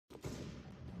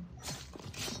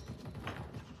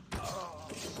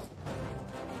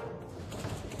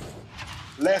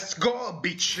Let's go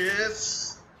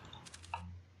bitches.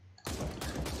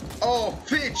 Oh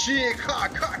Fiji ka.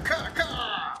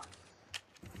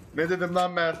 Ne dedim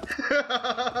lan ben?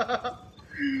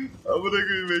 Amına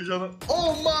koyayım heyecanı.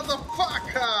 Oh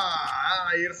motherfucker.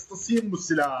 Hayır, hastasıyım bu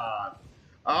silahın.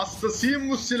 Hastasıyım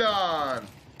bu silahın.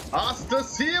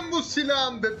 Hastasıyım bu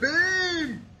silahın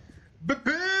bebeğim.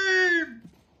 Bebeğim.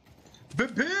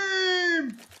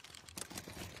 Bebeğim.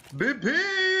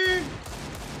 Bebeğim.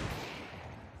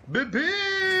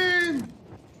 Bebeğim.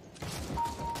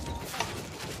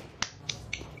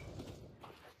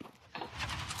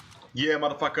 Yeah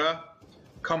motherfucker.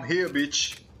 Come here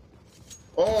bitch.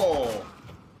 Oh.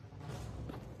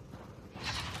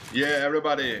 Yeah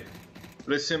everybody.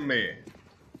 Listen me.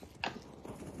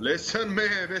 Listen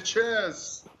me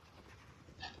bitches.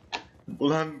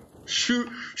 Ulan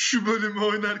şu bölümü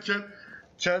oynarken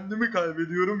kendimi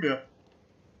kaybediyorum ya.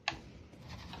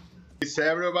 Is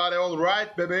everybody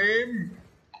alright bebeğim?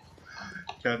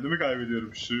 Kendimi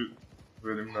kaybediyorum şu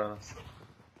bölümden aslında.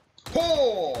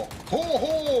 Ho! Ho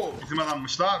ho! Bizim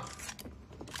adammış lan.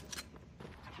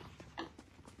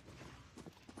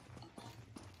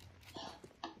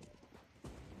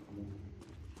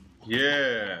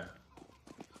 Yeah.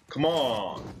 Come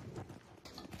on.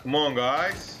 Come on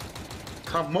guys.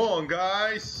 Come on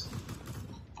guys.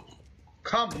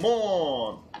 Come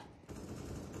on.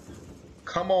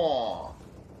 Come on.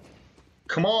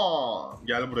 Come on.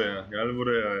 Gel buraya. Gel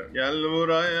buraya. Gel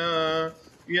buraya.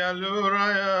 Gel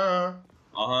buraya.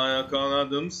 Aha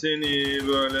yakaladım seni.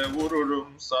 Böyle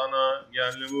vururum sana.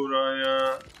 Gel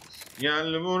buraya.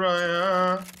 Gel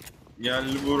buraya.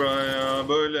 Gel buraya.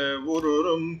 Böyle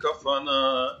vururum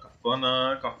kafana.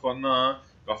 Kafana. Kafana.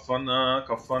 Kafana.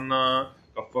 Kafana.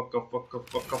 Kafa kafa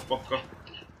kafa kafa kafa.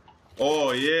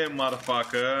 Oh yeah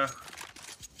motherfucker.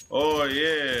 Oh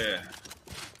yeah.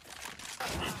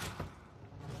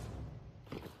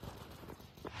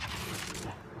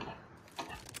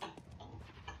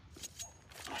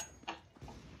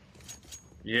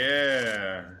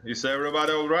 Yeah. Is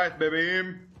everybody alright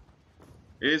bebeğim?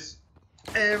 Is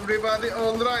everybody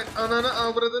alright? Ananı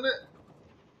avradını.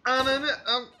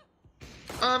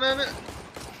 Ananı.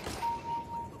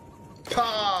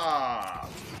 Pa.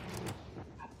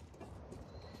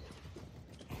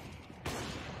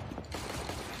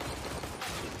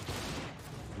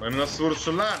 Beni nasıl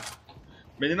vurursun lan?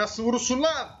 Beni nasıl vurursun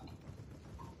lan?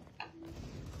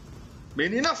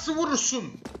 Beni nasıl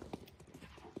vurursun?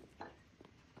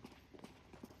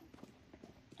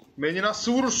 Beni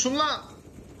nasıl vurursun lan?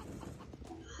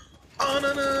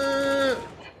 Ananı!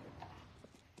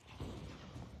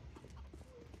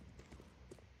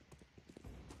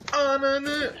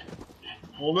 Ananı!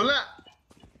 Ne oluyor lan?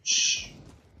 Şşş!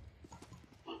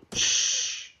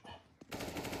 Şşş!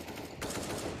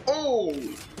 Oh!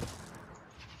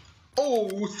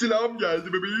 Oh! Silahım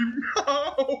geldi bebeğim.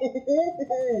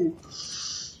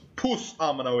 Pus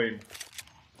amına koyayım.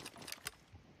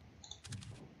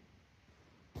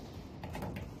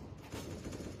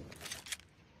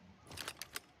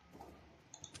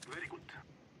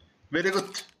 Very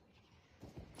good.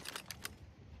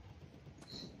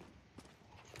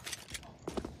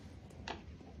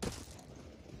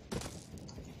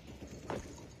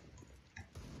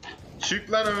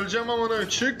 Çık lan, öleceğim amına.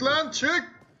 Çık lan,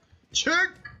 çık.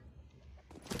 Çık.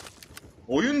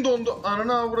 Oyun dondu.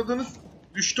 Ananı avradınız.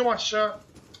 Düştüm aşağı.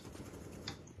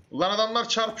 Ulan adamlar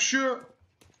çarpışıyor.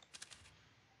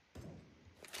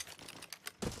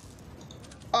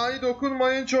 Ay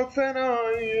dokunmayın, çok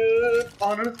fenayım.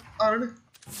 Ananı.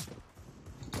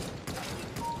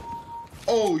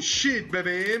 Oh shit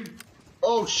bebeğim.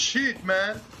 Oh shit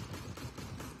man.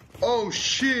 Oh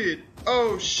shit.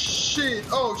 Oh shit.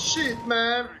 Oh shit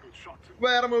man.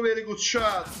 Where am a very good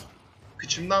shot.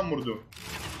 Kıçımdan vurdu.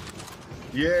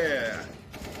 Yeah.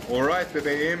 Alright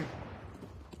bebeğim.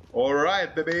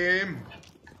 Alright bebeğim.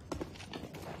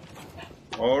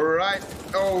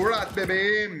 Alright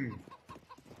bebeğim.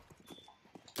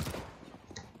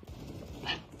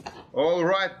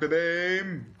 Alright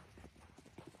bebeğim.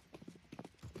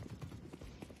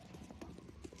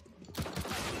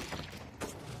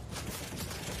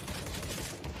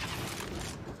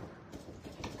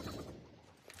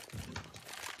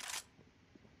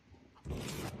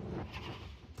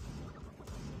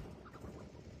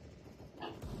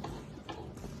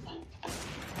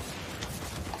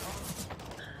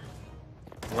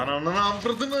 Lan ananı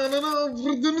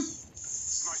avradınız.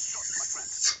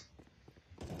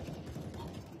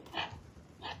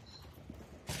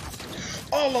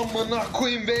 Al amına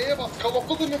koyayım, V'ye bas.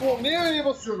 Kalapadı mı bu? Niye V'ye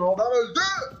basıyorsun? Adam öldü.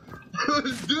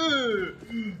 Öldü.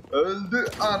 Öldü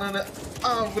ananı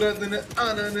avradını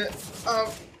ananı av.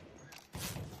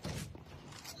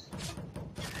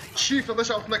 Çift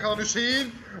adaş altında kalan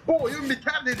Hüseyin bu oyun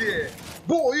biter dedi.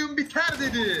 Bu oyun biter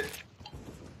dedi.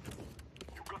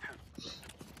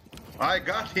 I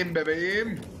got him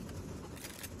bebeğim.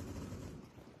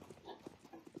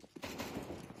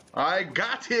 I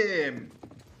got him.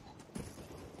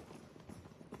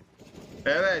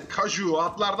 Evet, Kaju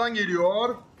atlardan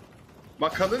geliyor.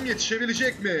 Bakalım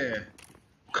yetişebilecek mi?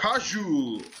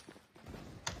 Kaju.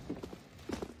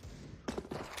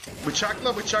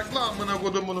 Bıçakla bıçakla amına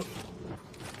kodum bunu.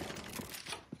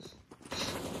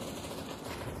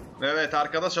 Evet,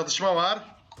 arkada çatışma var.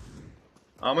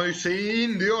 Ama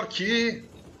Hüseyin diyor ki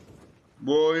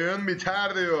bu oyun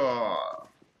biter diyor.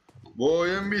 Bu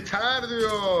oyun biter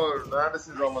diyor.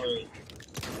 Neredesin zamanı?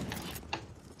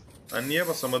 Ben niye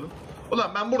basamadım?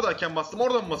 Ulan ben buradayken bastım,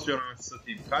 orada mı basıyorum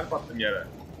satayım? Kalp attım yere.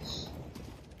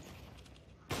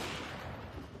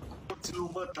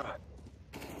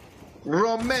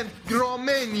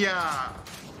 Romanya.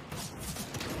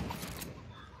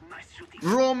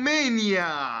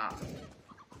 Romanya.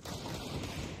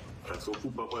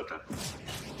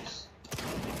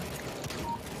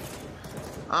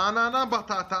 Anana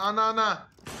batata,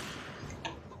 anana.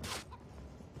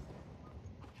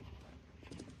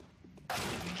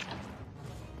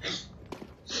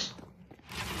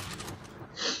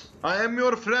 I am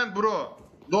your friend, bro.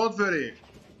 Don't worry.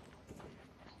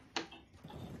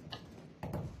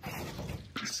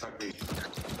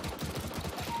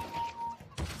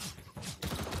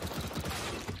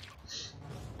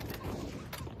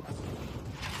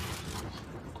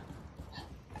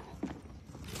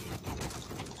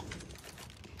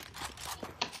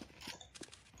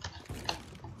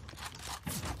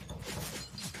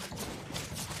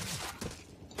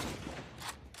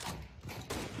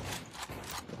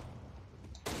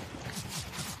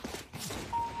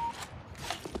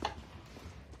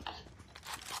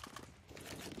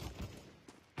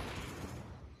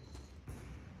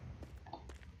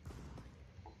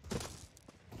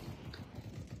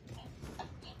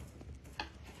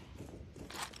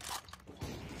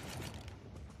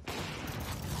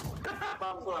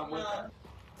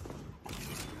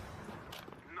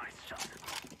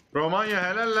 Romanya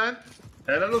helal lan.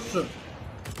 Helal olsun.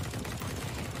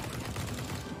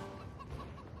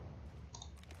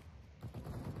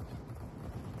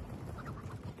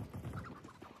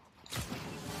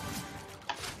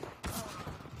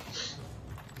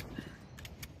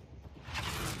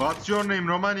 What's your name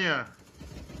Romanya?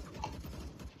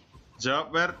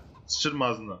 Cevap ver, sıçırma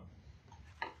ağzına.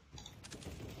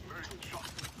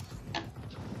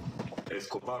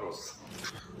 Escobaros.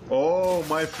 Oh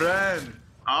my friend.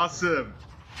 Awesome.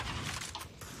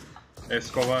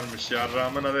 Escobar'mış.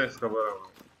 Yarrağımın adı Escobar.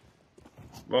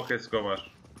 Bok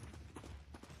Escobar.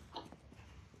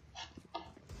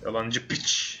 Yalancı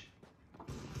piç.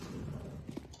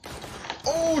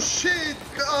 Oh shit.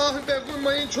 Ah be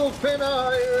vurmayın çok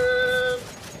fenayım.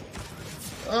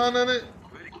 Ananı.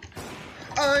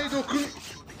 Ay dokun.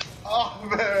 Ah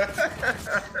be.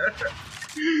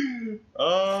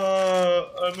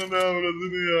 Ananı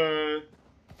avradını ya.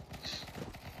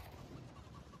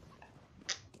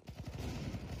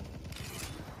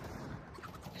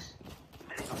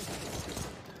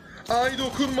 Ay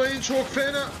dokunmayın çok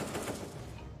fena.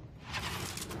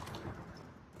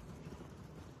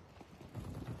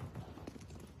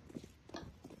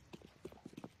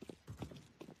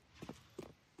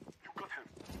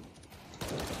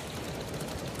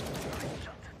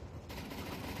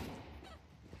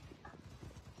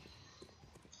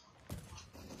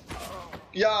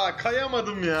 Ya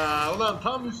kayamadım ya. Ulan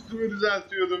tam üstümü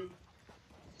düzeltiyordum.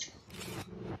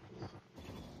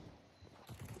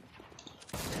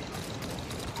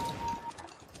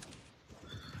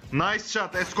 Nice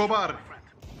shot Escobar.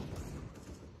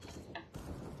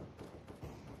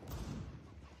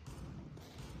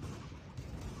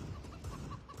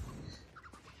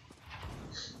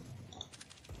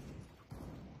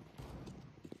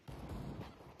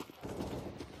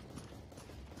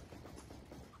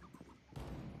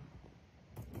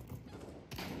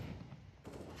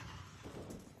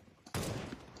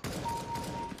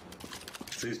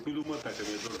 Să-i spui lui măta că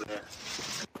mi-e dor de aia.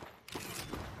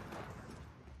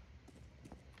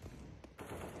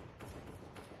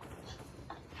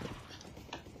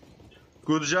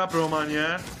 Good job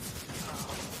Romanya.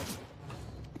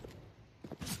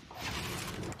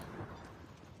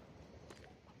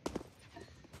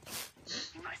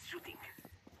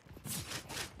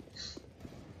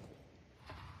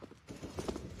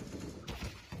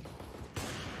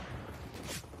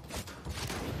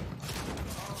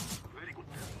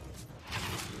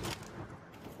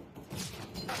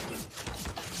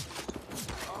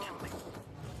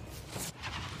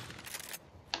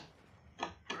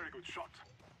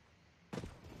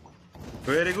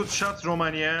 Very good shot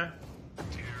Romanya.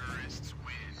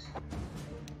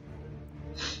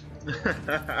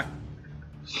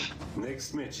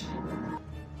 Next match.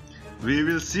 We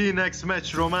will see next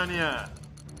match Romania.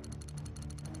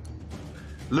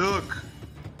 Look.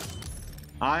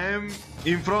 I am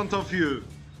in front of you.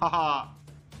 Haha.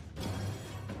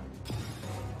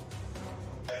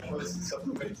 I was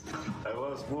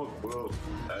smoke, bro.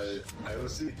 I will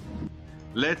see.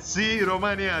 Let's see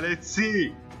Romania, let's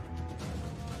see.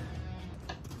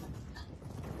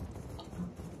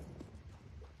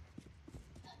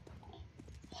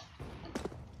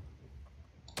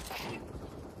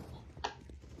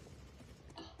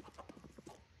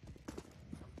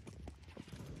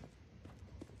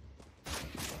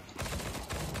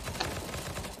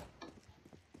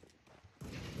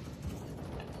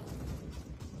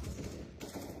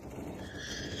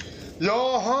 Ya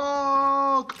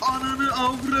hak ananı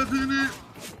avradını.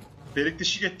 Delik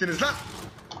dişik ettiniz lan.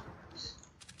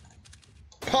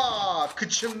 Pa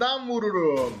kıçından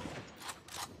vururum.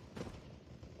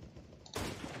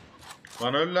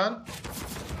 Lan öl lan.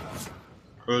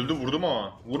 Öldü vurdum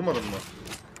ama. Vurmadın mı?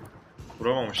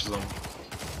 Vuramamışız ama.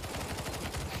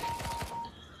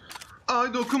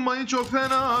 Ay dokunmayın çok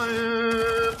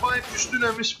fenayım. Baykuş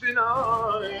tünemiş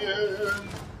binayım.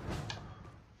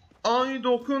 Ay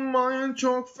dokunmayın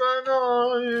çok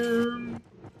fenayım.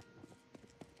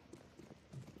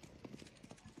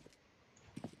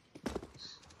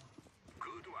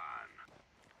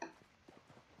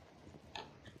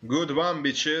 Good one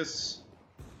bitches.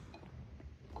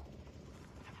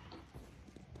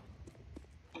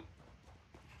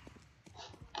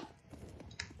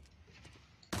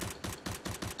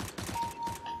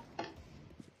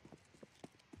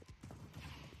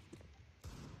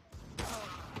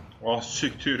 Ah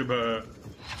siktir be.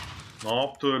 Ne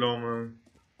yaptı öyle ama?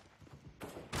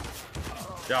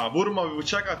 Ya vurma bir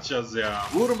bıçak atacağız ya.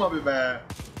 Vurma bir be.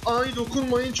 Ay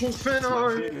dokunmayın çok fena.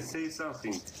 My friend, say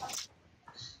something.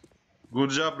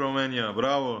 Good job Romanya.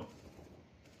 Bravo.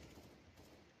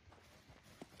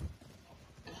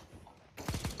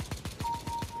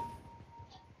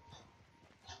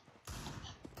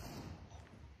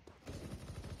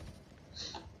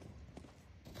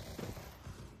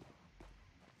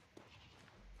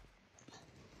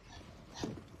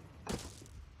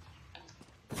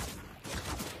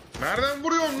 Nereden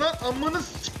vuruyorsun lan? Amını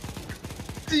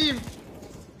s**eyim.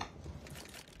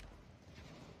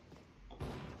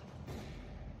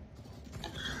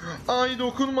 Ay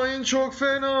dokunmayın çok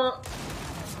fena.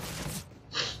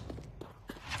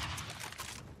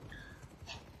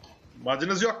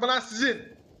 Bacınız yok mu lan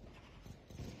sizin?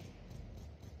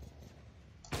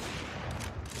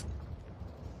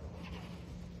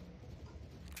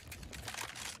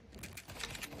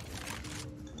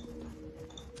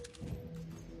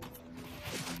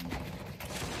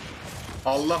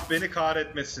 Allah beni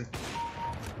kahretmesin.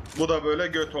 Bu da böyle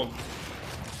göt oldu.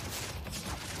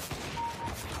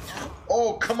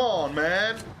 Oh come on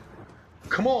man.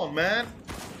 Come on man.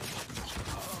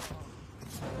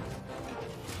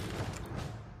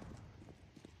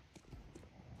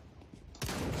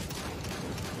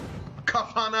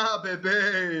 Kafana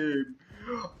bebeğim.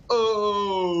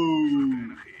 Oh.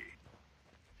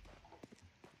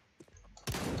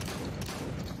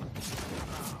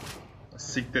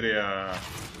 Siktir ya.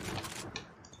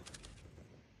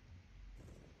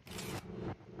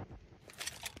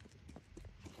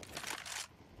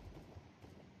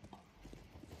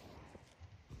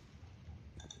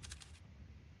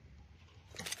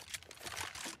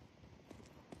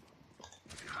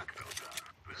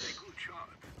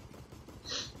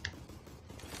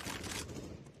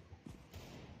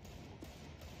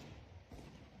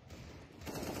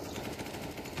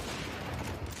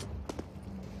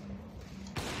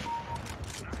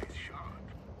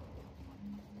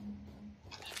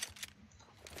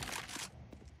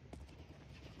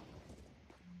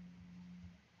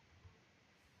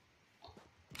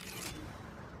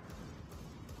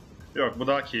 Yok bu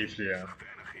daha keyifli ya.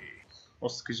 O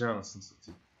sıkıcı anasını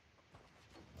satayım.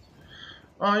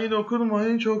 Ay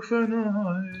dokunmayın çok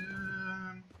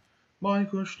fenayım.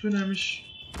 Baykuş tünemiş.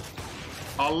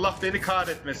 Allah beni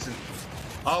kahretmesin.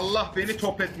 Allah beni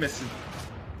top etmesin.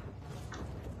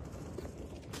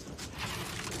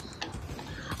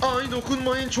 Ay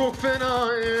dokunmayın çok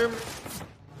fenayım.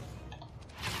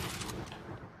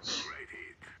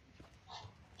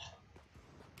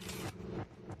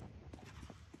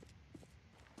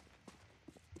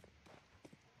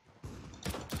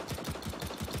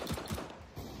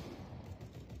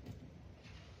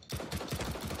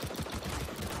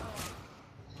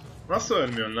 Nasıl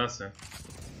ölmüyorsun lan sen?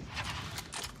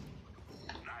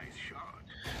 Nice shot.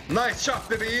 Nice shot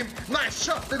bebeğim. Nice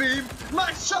shot bebeğim.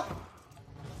 Nice shot.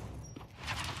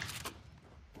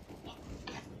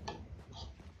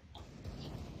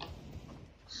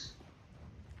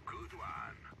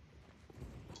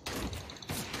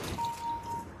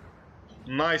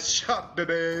 Nice shot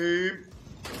bebeğim.